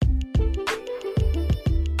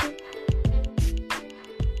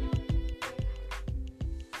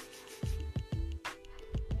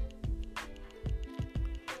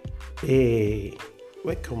Hey,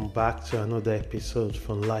 welcome back to another episode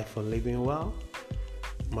from Life for Living Well.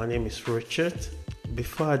 My name is Richard.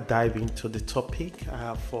 Before I dive into the topic I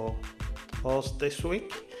have for us this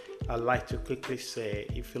week, I'd like to quickly say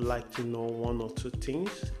if you'd like to know one or two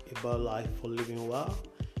things about Life for Living Well,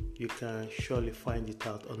 you can surely find it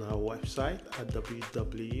out on our website at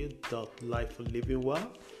www.lifeforlivingwell.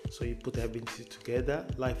 So you put everything together,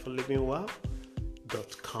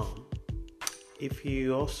 lifeforlivingwell.com. If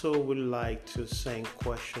you also would like to send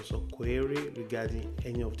questions or query regarding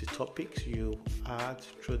any of the topics you add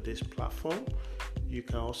through this platform, you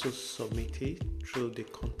can also submit it through the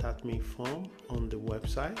contact me form on the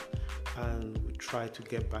website, and we'll try to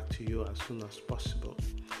get back to you as soon as possible.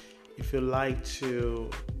 If you'd like to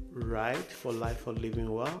write for Life for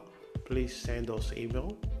Living Well, please send us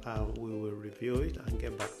email and we will review it and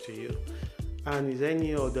get back to you. And is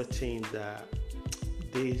any other thing that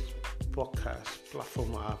this podcast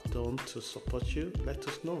platform have done to support you, let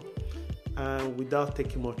us know. And without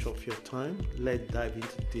taking much of your time, let's dive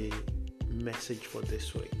into the message for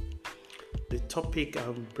this week. The topic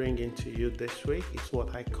I'm bringing to you this week is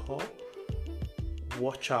what I call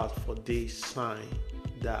watch out for this sign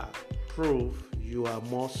that prove you are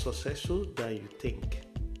more successful than you think.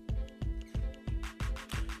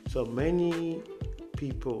 So many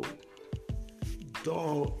people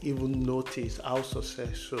don't even notice how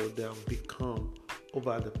successful they have become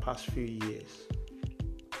over the past few years,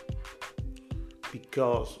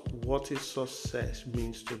 because what is success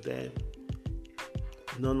means to them,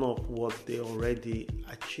 none of what they already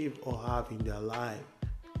achieve or have in their life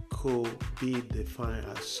could be defined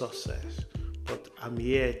as success. But I'm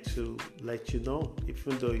here to let you know,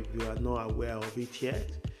 even though you are not aware of it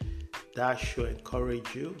yet, that should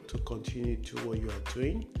encourage you to continue to what you are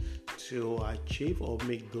doing to achieve or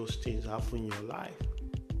make those things happen in your life.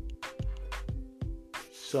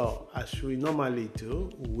 So, as we normally do,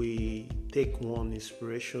 we take one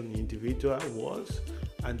inspiration individual words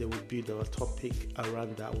and then we build our topic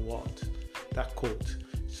around that word, that quote.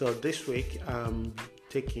 So this week I'm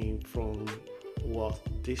taking from Walt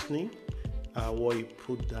Disney, what he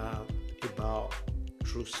put down about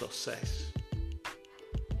true success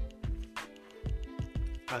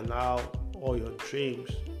and how all your dreams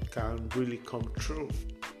can really come true.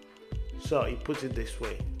 So he put it this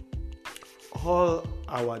way: all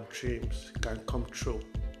our dreams can come true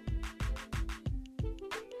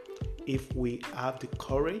if we have the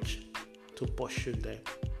courage to pursue them.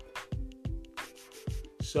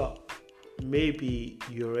 So maybe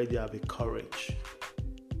you already have the courage.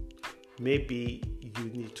 Maybe you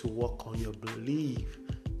need to work on your belief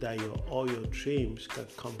that all your dreams can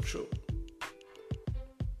come true.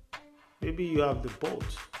 Maybe you have the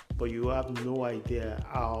boat, but you have no idea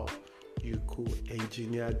how you could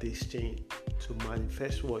engineer this thing to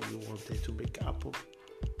manifest what you wanted to make happen.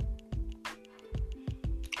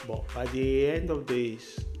 But by the end of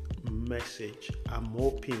this message, I'm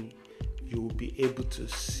hoping you will be able to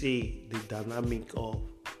see the dynamic of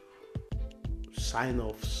sign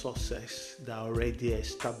of success that are already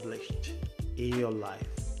established in your life.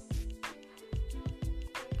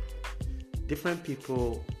 Different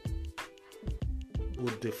people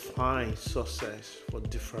would define success for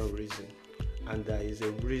different reasons, and there is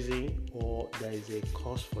a reason or there is a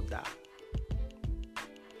cause for that.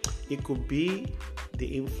 It could be the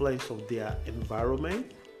influence of their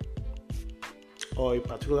environment or a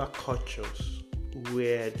particular cultures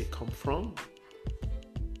where they come from.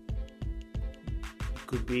 It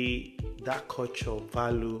could be that culture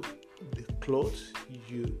value the clothes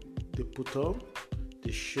they put on,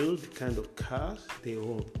 the shoes, the kind of cars they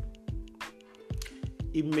own.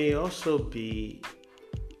 It may also be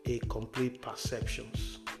a complete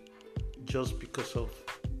perceptions, just because of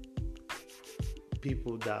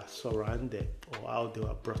people that surround them or how they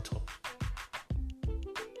were brought up.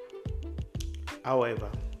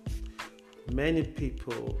 However, many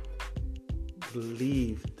people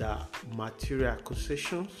believe that material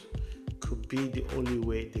acquisitions could be the only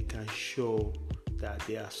way they can show that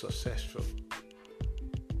they are successful.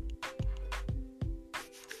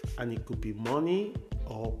 And it could be money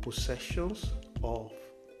or possessions of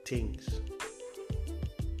things.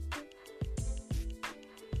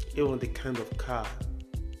 Even the kind of car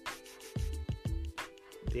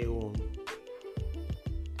they own.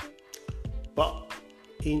 But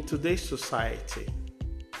in today's society,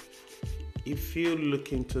 if you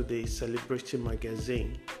look into the celebrity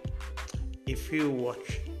magazine, if you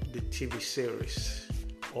watch the TV series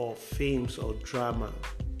or films or drama,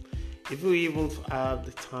 if you even have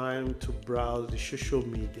the time to browse the social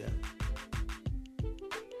media,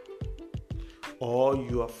 or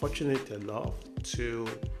you are fortunate enough to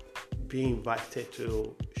being invited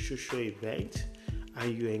to social event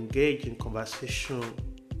and you engage in conversation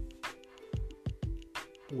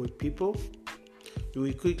with people, you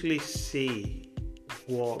will quickly see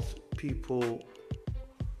what people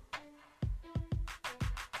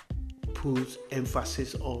put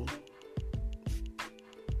emphasis on.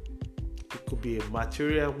 It could be a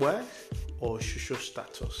material wealth or social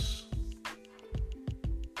status.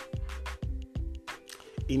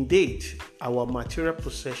 Indeed, our material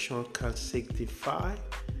possession can signify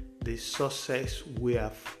the success we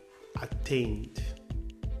have attained.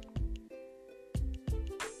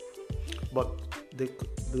 But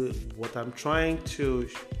what I'm trying to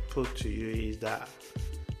put to you is that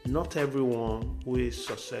not everyone who is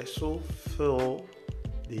successful feel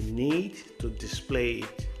the need to display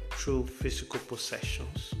it through physical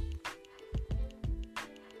possessions.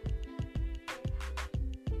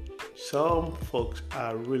 Some folks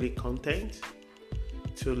are really content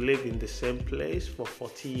to live in the same place for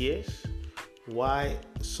 40 years, while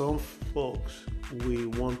some folks we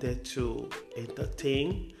wanted to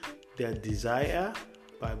entertain their desire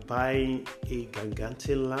by buying a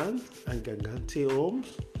gigantic land and gigantic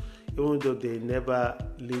homes, even though they never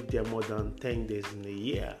live there more than 10 days in a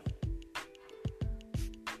year.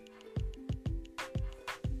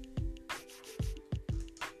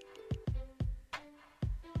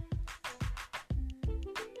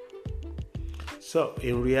 So,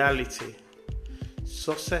 in reality,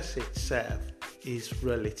 success itself is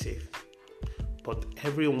relative, but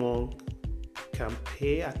everyone can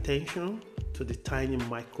pay attention to the tiny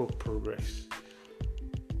micro progress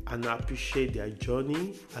and appreciate their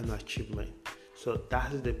journey and achievement. So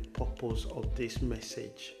that's the purpose of this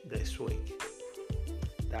message this week.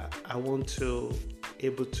 That I want to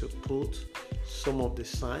able to put some of the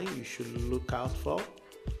signs you should look out for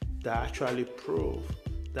that actually prove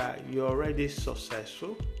that you're already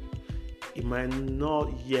successful. It might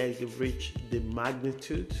not yet reach the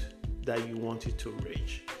magnitude that you want it to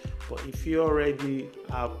reach. But if you already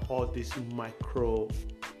have all this micro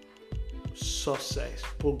success,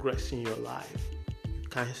 progress in your life, you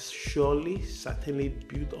can certainly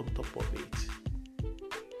build on top of it.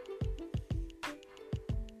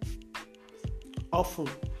 Often,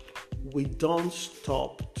 we don't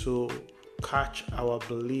stop to catch our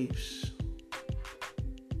beliefs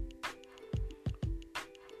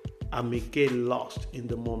and may get lost in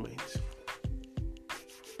the moment.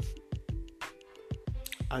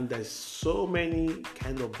 And there's so many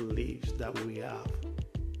kind of beliefs that we have.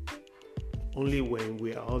 Only when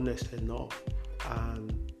we are honest enough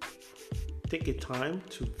and take a time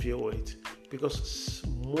to view it, because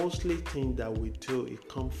mostly things that we do, it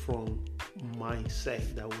comes from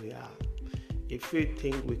mindset that we have. If we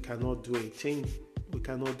think we cannot do a thing, we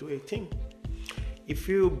cannot do a thing. If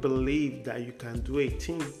you believe that you can do a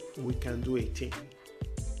thing, we can do a thing.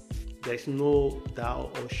 There's no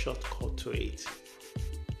doubt or shortcut to it.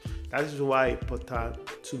 That is why it's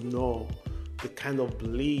important to know the kind of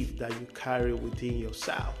belief that you carry within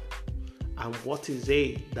yourself and what is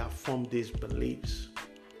it that forms these beliefs.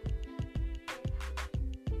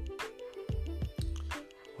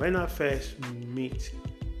 When I first meet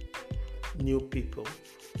new people,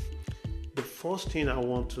 the first thing I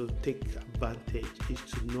want to take advantage is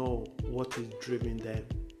to know what is driving them,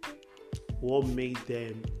 what made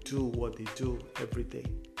them do what they do every day.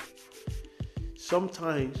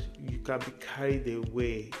 Sometimes you can be carried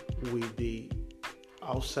away with the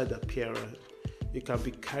outside appearance. You can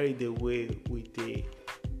be carried away with the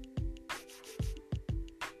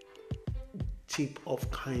tip of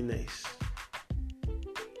kindness.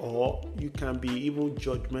 Or you can be even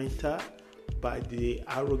judgmental by the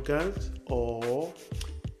arrogance or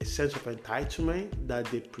a sense of entitlement that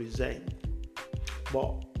they present.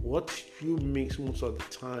 But what you miss most of the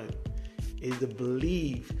time is the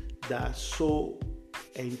belief that's so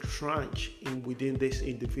entrenched within this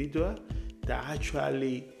individual that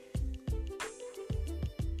actually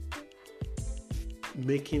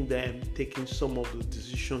making them taking some of the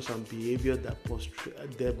decisions and behavior that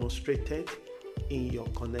demonstrated in your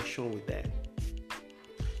connection with them.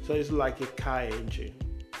 So it's like a car engine.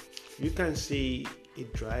 You can see a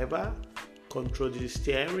driver control the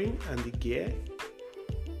steering and the gear,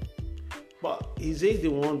 but is it the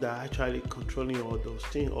one that actually controlling all those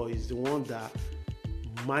things, or is the one that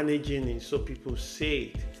managing it so people say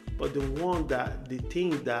it? But the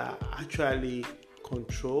thing that actually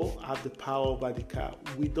control, have the power over the car,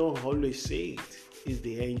 we don't always say it, is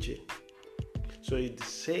the engine. So it's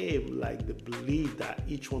the same like the belief that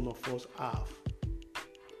each one of us have.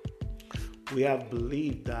 We have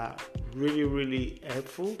belief that really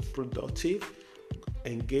helpful, productive,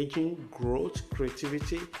 engaging, growth,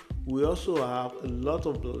 creativity, We also have a lot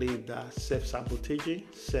of belief that self-sabotaging,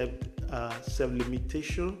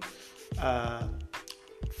 self-limitation,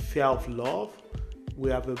 fear of love.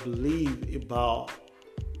 We have a belief about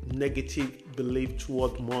negative belief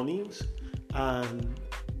toward money and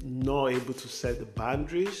not able to set the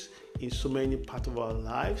boundaries in so many parts of our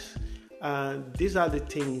lives. And these are the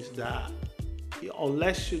things that,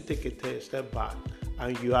 unless you take a step back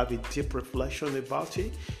and you have a deep reflection about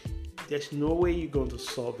it, there's no way you're going to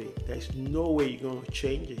solve it. There's no way you're going to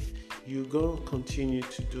change it. You're going to continue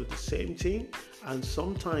to do the same thing. And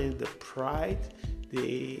sometimes the pride,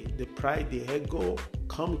 the ego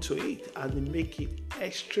come to it, and they make it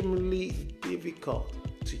extremely difficult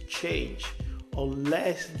to change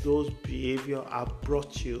unless those behaviors have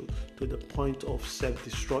brought you to the point of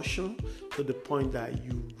self-destruction, to the point that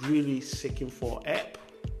you're really seeking for help.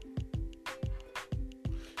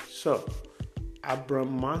 So,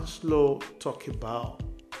 Abraham Maslow talked about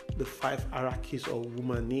the 5 hierarchies of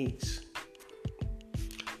human needs.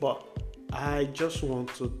 But I just want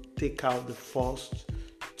to take out the first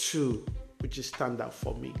 2, which is standard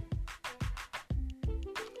for me.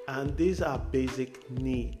 And these are basic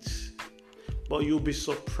needs. But you'll be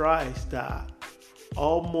surprised that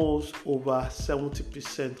almost over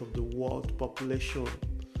 70% of the world population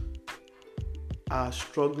are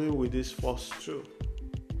struggling with these first 2.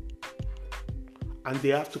 And they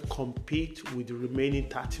have to compete with the remaining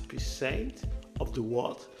 30% of the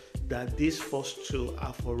world that these first 2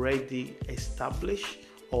 have already established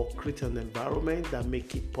or created an environment that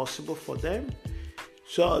make it possible for them,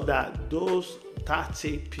 so that those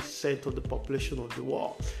 30% of the population of the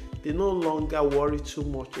world, they no longer worry too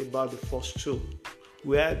much about the first 2,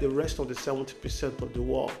 where the rest of the 70% of the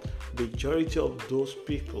world, majority of those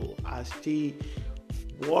people are still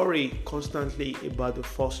worry constantly about the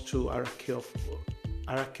first 2 hierarchy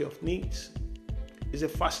of needs. It's a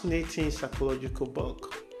fascinating psychological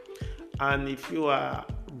book, and if you are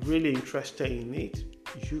really interested in it,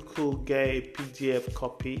 you could get a PDF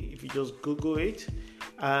copy if you just Google it,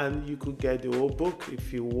 and you could get the whole book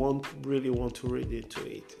if you really want to read into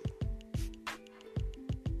it.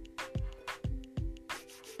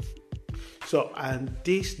 So, and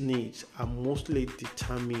these needs are mostly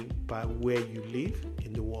determined by where you live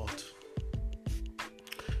in the world.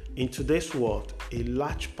 In today's world, a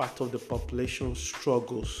large part of the population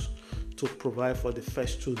struggles to provide for the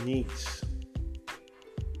first 2 needs.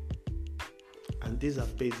 And these are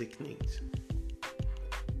basic needs.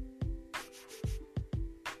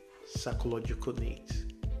 Psychological needs.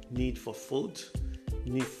 Need for food,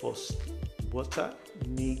 need for water,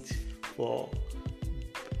 need for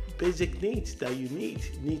basic needs that you need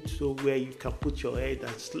to where you can put your head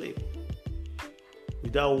and sleep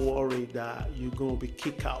without worry that you're going to be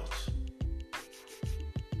kicked out.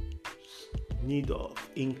 Need of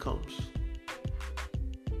incomes,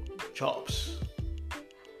 jobs.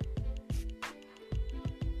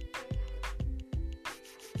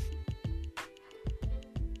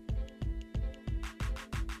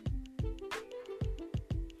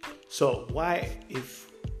 So why,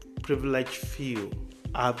 if privileged few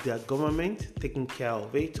have their government taking care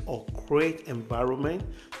of it or create environment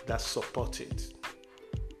that support it?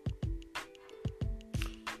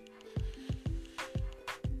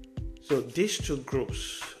 So these 2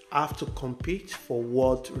 groups have to compete for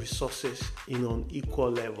world resources in an equal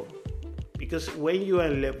level. Because when you are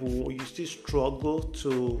in level 1, you still struggle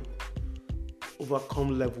to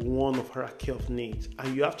overcome level 1 of hierarchy of needs.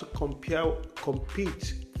 And you have to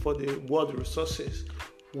compete for the world resources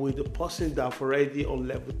with the person that's already on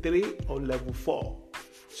level 3 or level 4.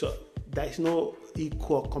 So there is no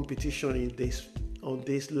equal competition on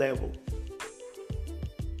this level.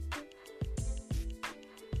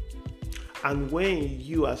 And when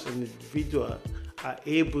you as an individual are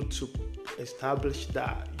able to establish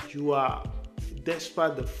that you are,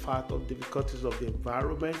 despite the fact of difficulties of the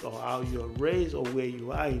environment or how you're raised or where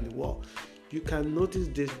you are in the world, you can notice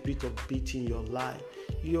this bit of beat in your life.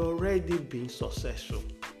 You're already being successful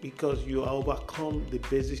because you overcome the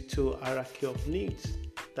basic 2 hierarchy of needs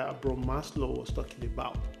that Abraham Maslow was talking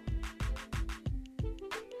about.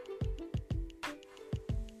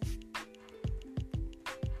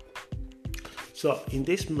 So in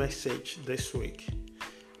this message this week,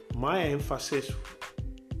 my emphasis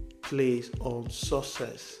plays on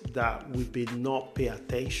success that we did not pay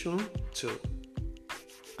attention to.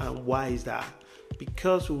 And why is that?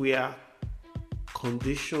 Because we are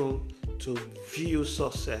conditioned to view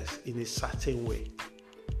success in a certain way.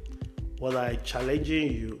 What I'm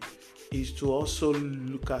challenging you is to also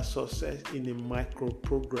look at success in a micro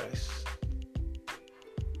progress.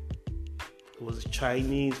 It was a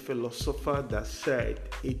Chinese philosopher that said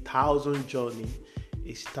 1,000 journeys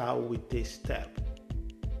start with a step.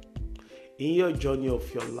 In your journey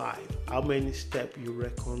of your life, how many steps you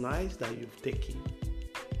recognize that you've taken?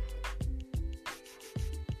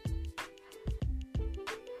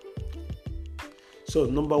 So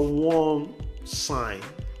number one sign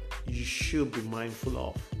you should be mindful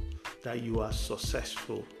of that you are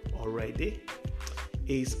successful already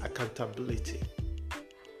is accountability.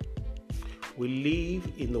 We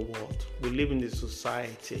live in the world, we live in a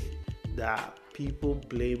society that people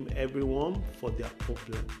blame everyone for their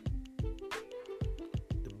problem.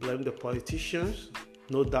 They blame the politicians,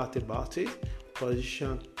 no doubt about it.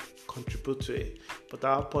 Politicians contribute to it. But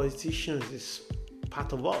our politicians is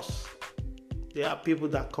part of us. They are people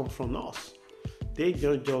that come from us. They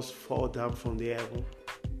don't just fall down from the heaven.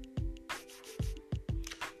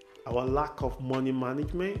 Our lack of money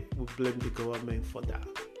management, we blame the government for that.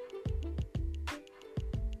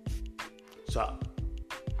 So,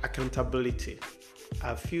 accountability.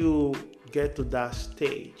 If you get to that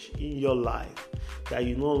stage in your life that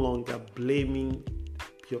you're no longer blaming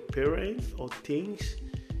your parents or things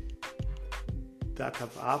that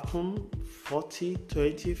have happened 40,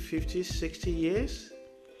 20, 50, 60 years,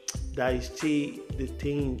 that is still the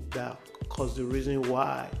thing that cause the reason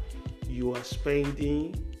why you are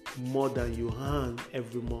spending more than you earn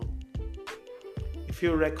every month. If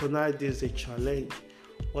you recognize this as a challenge,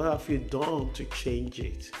 what have you done to change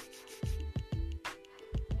it?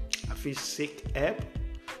 Have you seek help?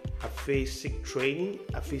 Have you seek training?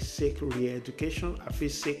 Have you seek re-education? Have you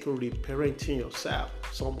seek reparenting yourself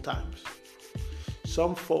sometimes?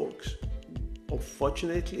 Some folks,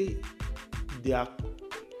 unfortunately, their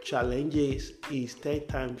challenges is 10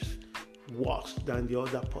 times worse than the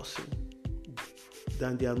other person,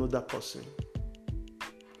 than the another person.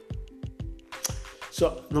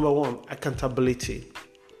 So, number one, accountability.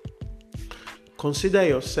 Consider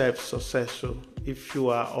yourself successful if you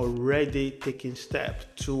are already taking steps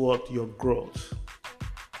toward your growth,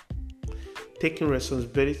 taking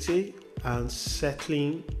responsibility and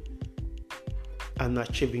settling and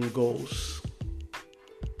achieving goals.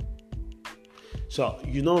 So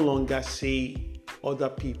you no longer see other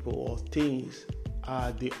people or things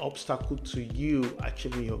are the obstacle to you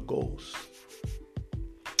achieving your goals.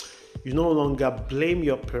 You no longer blame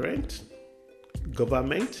your parents,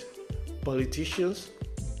 government, politicians,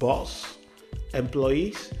 boss,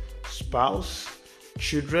 employees, spouse,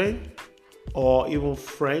 children, or even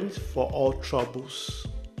friends for all troubles.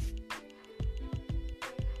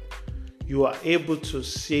 You are able to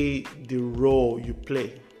see the role you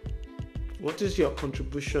play. What is your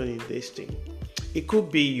contribution in this thing? It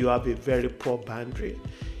could be you have a very poor boundary.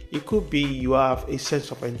 It could be you have a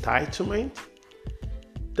sense of entitlement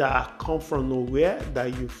that come from nowhere,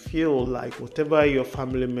 that you feel like whatever your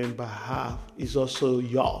family member have is also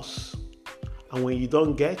yours. And when you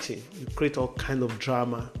don't get it, you create all kind of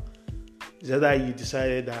drama. It's either you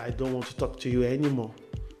decided that I don't want to talk to you anymore,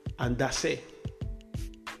 and that's it.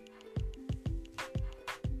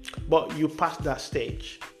 But you pass that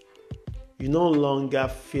stage. You no longer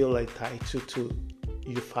feel entitled to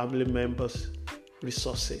your family members'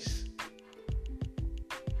 resources.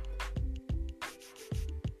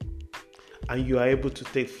 And you are able to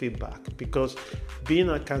take feedback, because being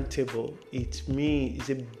accountable, it means it's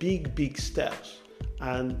a big step,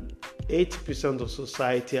 and 80% of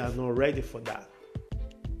society are not ready for that.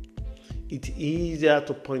 It's easier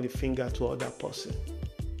to point the finger to other person,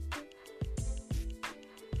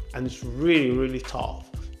 and it's really tough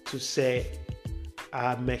to say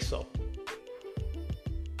I mess up.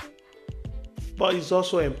 But it's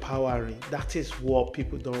also empowering. That is what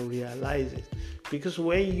people don't realize it, because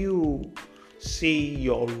when you see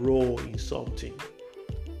your role in something,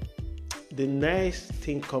 the next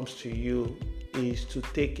thing comes to you is to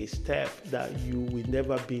take a step that you will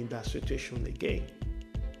never be in that situation again.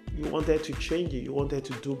 You wanted to change it, you wanted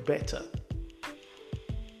to do better.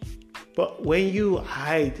 But when you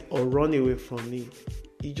hide or run away from it,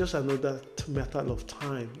 it's just another matter of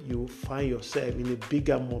time. You will find yourself in a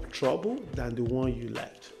bigger, more trouble than the one you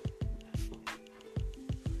left.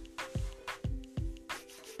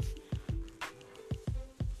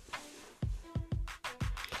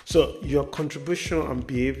 So your contribution and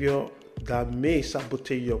behavior that may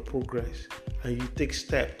sabotage your progress, and you take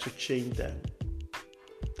steps to change them.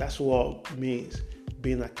 That's what it means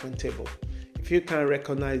being accountable. If you can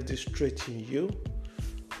recognize this trait in you,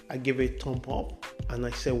 I give a thumb up and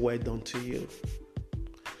I say well done to you.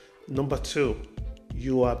 Number 2,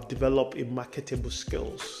 you have developed a marketable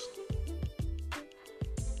skills.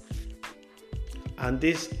 And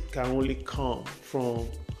this can only come from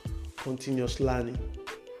continuous learning,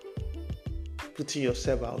 putting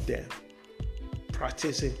yourself out there,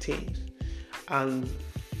 practicing things. And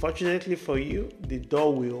fortunately for you, the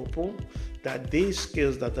door will open that these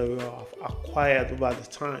skills that we have acquired over the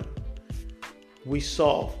time will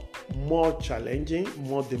solve more challenging,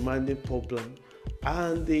 more demanding problems,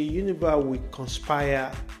 and the universe will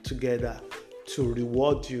conspire together to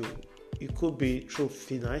reward you. It could be through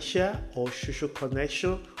financial or social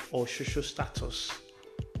connection or social status.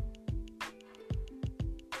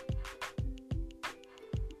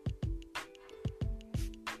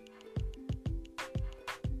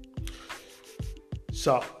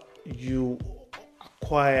 So you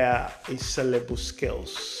acquire a sellable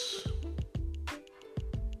skills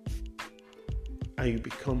and you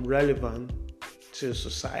become relevant to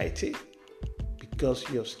society because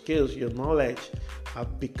your skills, your knowledge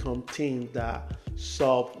have become things that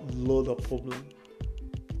solve load of problems.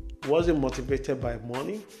 Wasn't motivated by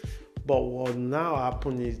money, but what now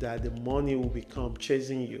happens is that the money will become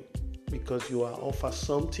chasing you because you are offered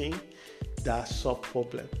something that solves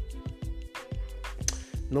problem.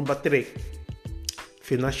 Number 3,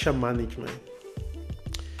 financial management.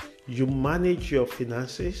 You manage your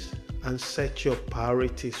finances and set your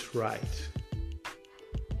priorities right.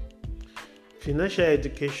 Financial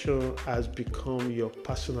education has become your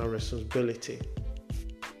personal responsibility.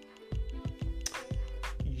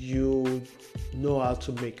 You know how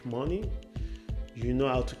to make money, you know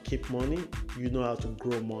how to keep money, you know how to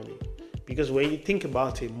grow money. Because when you think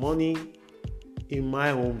about it, money, in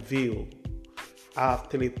my own view, I have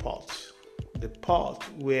 3 parts. The part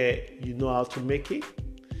where you know how to make it,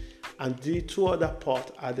 and the 2 other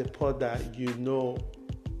parts are the part that you know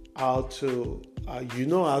how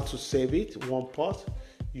to save it. One part,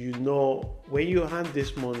 you know when you hand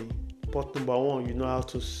this money. Part number 1, you know how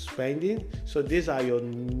to spend it. So these are your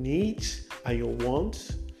needs and your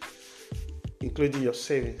wants, including your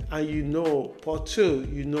savings. And you know, part 2,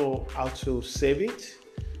 you know how to save it.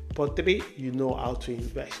 Part 3, you know how to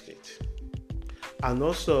invest it. And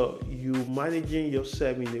also, you managing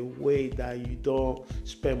yourself in a way that you don't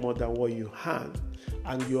spend more than what you have.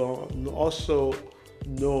 And you also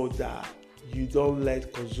know that you don't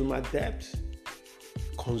let consumer debt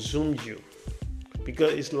consume you.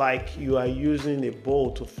 Because it's like you are using a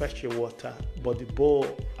bowl to fetch your water, but the bowl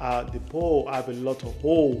have a lot of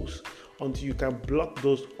holes. Until you can block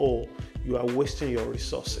those holes, you are wasting your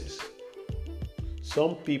resources.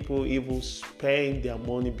 Some people even spend their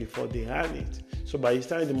money before they earn it. So by the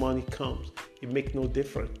time the money comes, it makes no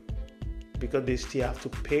difference because they still have to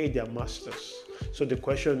pay their masters. So the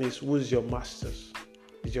question is, who's your masters?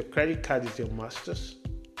 Is your credit card your masters?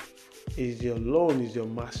 Is your loan your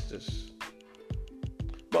masters?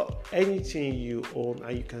 But anything you own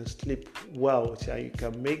and you can sleep well with it and you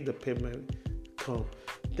can make the payment come,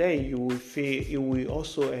 then you will feel it will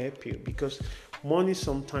also help you because money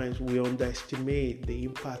sometimes we underestimate the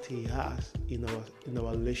impact it has in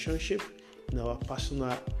our relationship, in our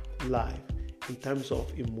personal life, in terms of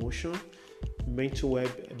emotion, mental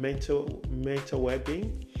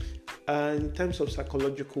well-being, and in terms of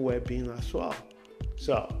psychological well-being as well.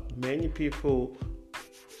 So many people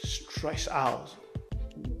stress out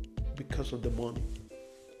because of the money.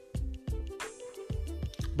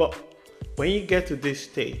 But when you get to this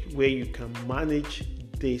stage where you can manage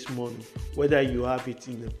this money, whether you have it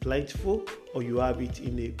in a plentiful or you have it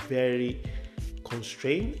in a very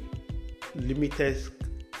constrained, limited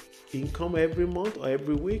income every month or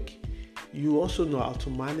every week, you also know how to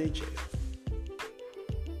manage it.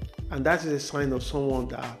 And that is a sign of someone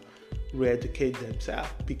that re-educate themselves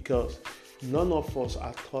because none of us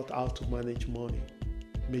are taught how to manage money.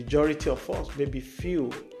 Majority of us, maybe few,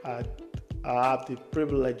 have the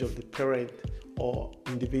privilege of the parent or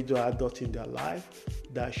individual adult in their life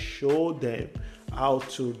that show them how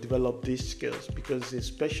to develop these skills because it's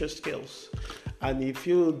special skills. And if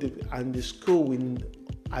the school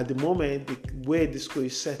at the moment, the way the school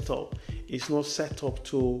is set up, it's not set up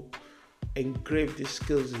to engrave these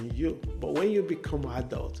skills in you. But when you become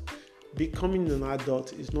adult, becoming an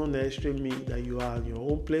adult is not necessarily mean that you are in your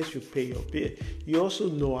own place, you pay your bill. You also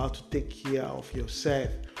know how to take care of yourself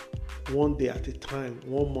one day at a time,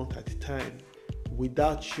 1 month at a time,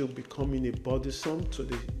 without you becoming a burdensome to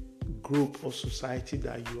the group or society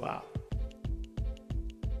that you are.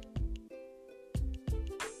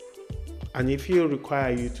 And if you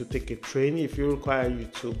require you to take a training, if you require you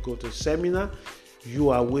to go to a seminar, you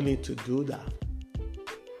are willing to do that.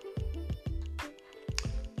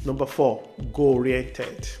 Number 4,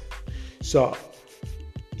 goal-oriented. So,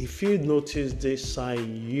 if you notice this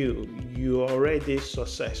sign, you're already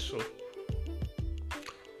successful.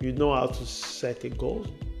 You know how to set a goal.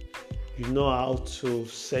 you know how to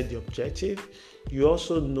set the objective, you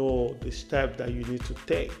also know the step that you need to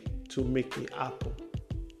take to make it happen.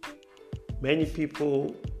 Many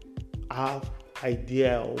people have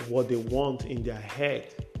idea of what they want in their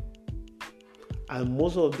head, and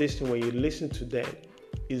most of this thing, when you listen to them,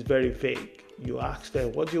 is very vague. You ask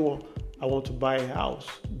them, what do you want? I want to buy a house.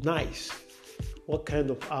 Nice. What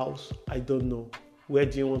kind of house? I don't know. Where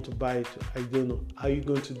do you want to buy it? I don't know. How are you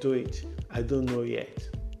going to do it? I don't know yet.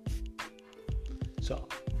 So,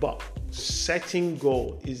 but setting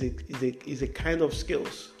goal is a kind of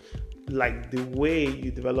skills. Like the way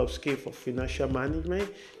you develop skill for financial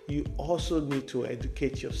management, you also need to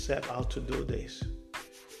educate yourself how to do this.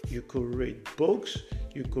 You could read books,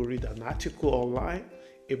 you could read an article online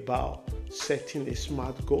about setting a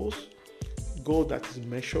SMART goal that is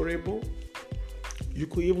measurable. You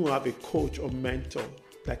could even have a coach or mentor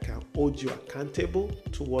that can hold you accountable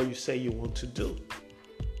to what you say you want to do.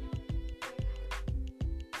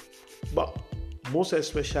 But most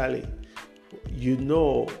especially, you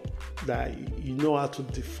know how to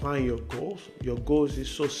define your goals. Your goals is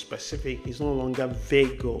so specific. It's no longer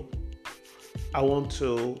vague goal. I want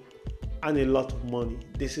to earn a lot of money.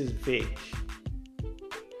 This is vague.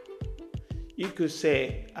 You could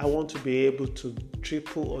say, I want to be able to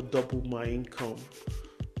triple or double my income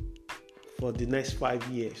for the next 5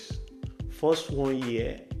 years. First 1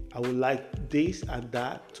 year, I would like this and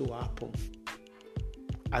that to happen.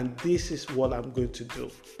 And this is what I'm going to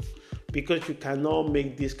do. Because you cannot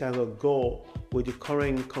make this kind of goal with the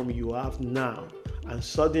current income you have now, and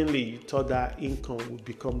suddenly you thought that income would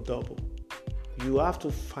become double. You have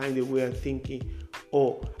to find a way of thinking,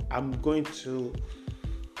 I'm going to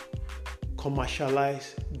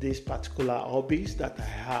commercialize these particular hobbies that I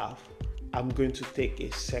have. I'm going to take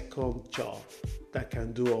a second job that I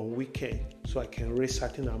can do on weekend, so I can raise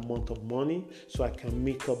certain amount of money, so I can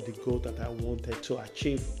meet up the goal that I wanted to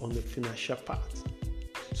achieve on the financial part.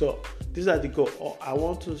 So these are the goals. Or I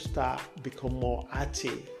want to start become more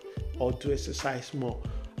active or to exercise more.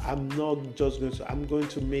 I'm going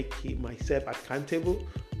to make myself accountable.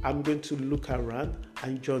 I'm going to look around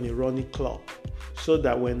and join a running club, so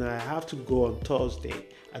that when I have to go on Thursday,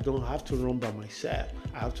 I don't have to run by myself.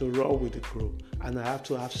 I have to run with the group, and I have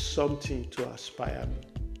to have something to aspire me.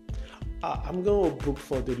 I'm going to book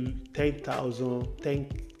for the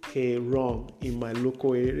 10K run in my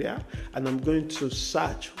local area, and I'm going to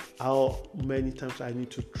search how many times I need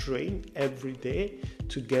to train every day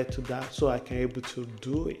to get to that, so I can able to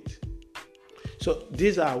do it. So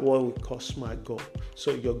these are what we call SMART goal.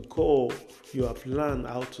 So your goal, you have learned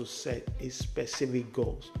how to set a specific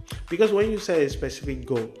goals. Because when you set a specific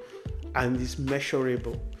goal and it's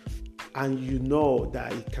measurable, and you know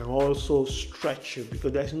that it can also stretch you,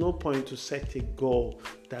 because there's no point to set a goal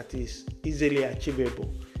that is easily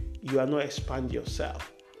achievable. You are not expanding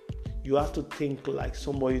yourself. You have to think like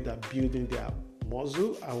somebody that building their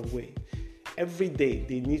muscle and weight. Every day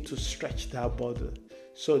they need to stretch their body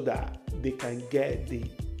so that they can get the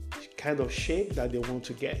kind of shape that they want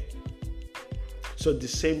to get. So the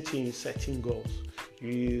same thing is setting goals.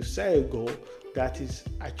 You set a goal that is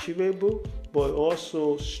achievable, but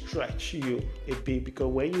also stretch you a bit, because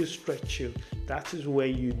when you stretch you, that is where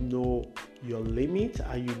you know your limit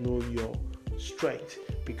and you know your strength,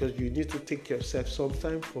 because you need to take yourself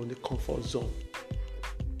sometimes from the comfort zone.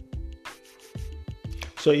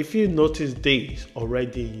 So if you notice this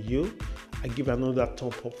already in you, I give another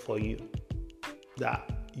thumb up for you,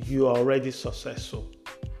 that you are already successful.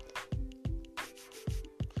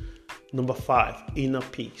 Number 5, inner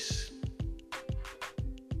peace.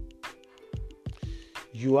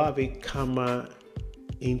 You have a calmer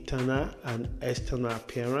internal and external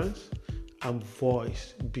appearance and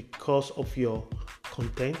voice because of your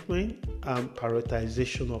contentment and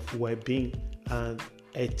prioritization of well-being and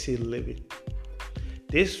healthy living.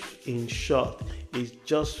 This, in short, it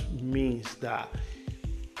just means that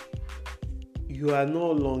you are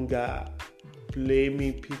no longer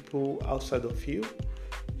blaming people outside of you.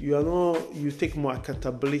 You take more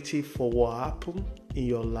accountability for what happened in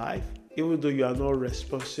your life, even though you are not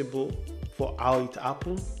responsible for how it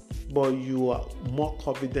happened, but you are more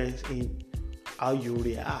confident in how you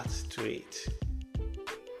react to it,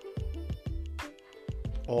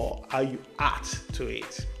 or how you act to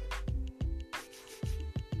it.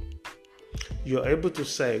 You're able to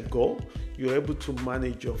set a goal, you're able to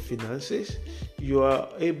manage your finances, you are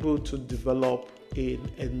able to develop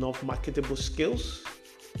enough marketable skills,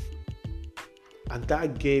 and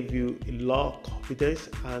that gave you a lot of confidence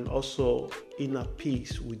and also inner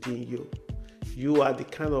peace within you. You are the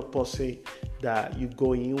kind of person that you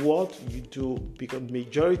go inward, you do, because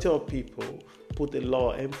majority of people put a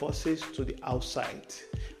lot of emphasis to the outside.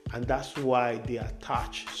 And that's why they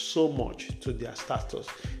attach so much to their status.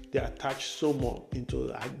 They attach so much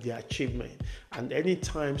into their achievement. And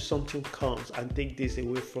anytime something comes and take this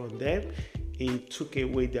away from them, it took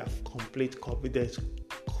away their complete confidence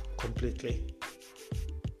completely.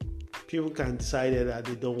 People can decide that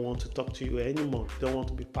they don't want to talk to you anymore. They don't want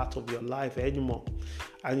to be part of your life anymore.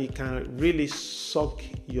 And it can really suck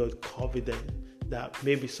your confidence that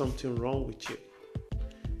maybe something wrong with you.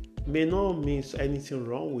 May not mean anything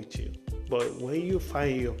wrong with you, but when you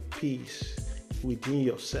find your peace within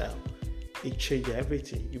yourself, it changes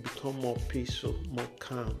everything. You become more peaceful, more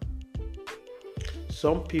calm.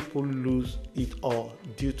 Some people lose it all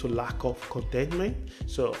due to lack of contentment.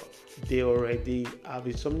 So they already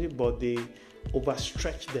have something, but they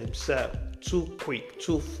overstretch themselves too quick,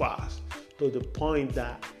 too fast, to the point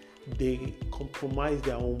that they compromise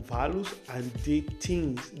their own values and did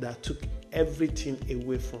things that took everything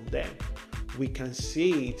away from them. We can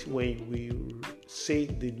see it when we see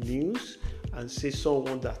the news and see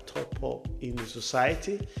someone that top up in the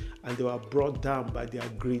society and they were brought down by their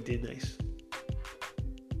greediness.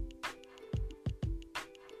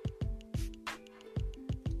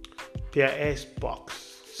 Pierre S.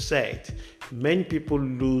 Box said, many people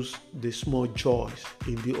lose the small joys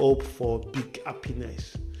in the hope for big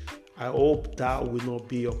happiness. I hope that will not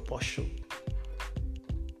be your portion.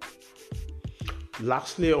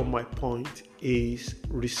 Lastly, on my point is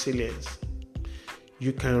resilience.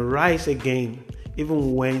 You can rise again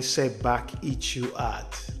even when setback eats you hard.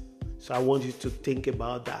 So I want you to think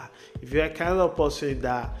about that. If you're a kind of person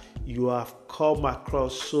that you have come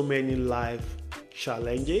across so many life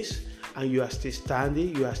challenges and you are still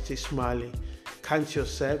standing, you are still smiling, count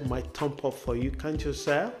yourself, my thumb up for you, count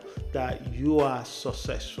yourself that you are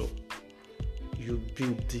successful. You've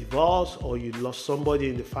been divorced, or you lost somebody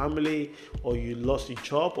in the family, or you lost a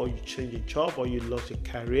job, or you changed a job, or you lost a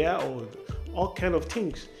career, or all kind of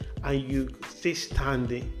things, and you still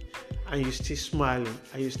standing, and you still smiling,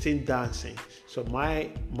 and you still dancing. So my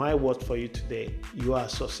word for you today, you are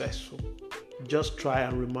successful. Just try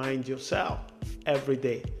and remind yourself every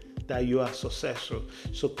day that you are successful.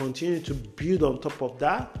 So continue to build on top of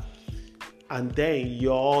that, and then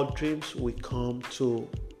your dreams will come to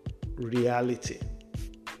reality,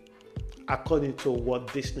 according to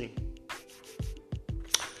Walt Disney.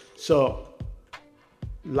 So,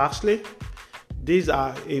 lastly, these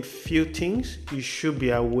are a few things you should be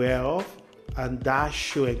aware of, and that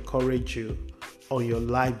should encourage you on your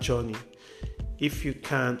life journey. If you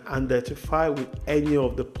can identify with any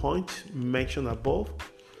of the points mentioned above,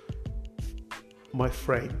 my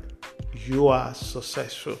friend, you are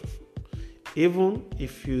successful, even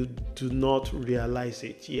if you do not realize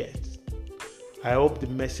it yet. I hope the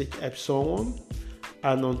message helps someone,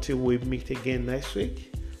 and until we meet again next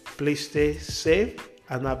week, please stay safe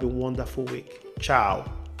and have a wonderful week.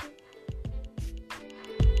 Ciao.